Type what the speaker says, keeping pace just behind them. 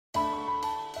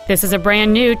This is a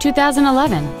brand new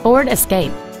 2011 Ford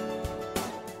Escape.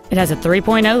 It has a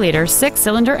 3.0-liter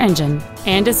six-cylinder engine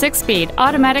and a six-speed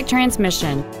automatic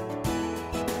transmission.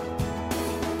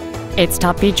 Its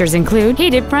top features include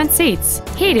heated front seats,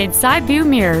 heated side view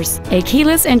mirrors, a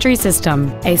keyless entry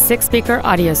system, a six-speaker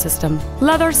audio system,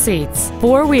 leather seats,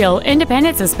 four-wheel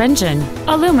independent suspension,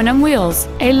 aluminum wheels,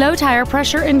 a low tire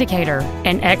pressure indicator,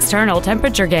 an external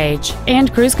temperature gauge,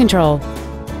 and cruise control.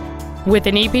 With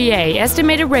an EPA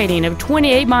estimated rating of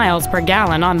 28 miles per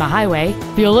gallon on the highway,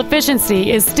 fuel efficiency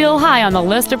is still high on the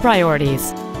list of priorities.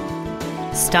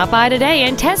 Stop by today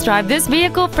and test drive this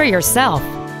vehicle for yourself.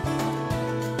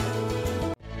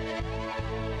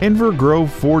 Inver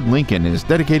Grove Ford Lincoln is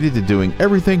dedicated to doing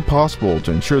everything possible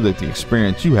to ensure that the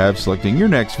experience you have selecting your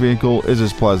next vehicle is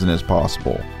as pleasant as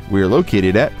possible. We are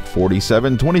located at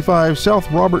 4725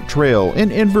 South Robert Trail in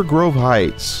Inver Grove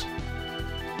Heights.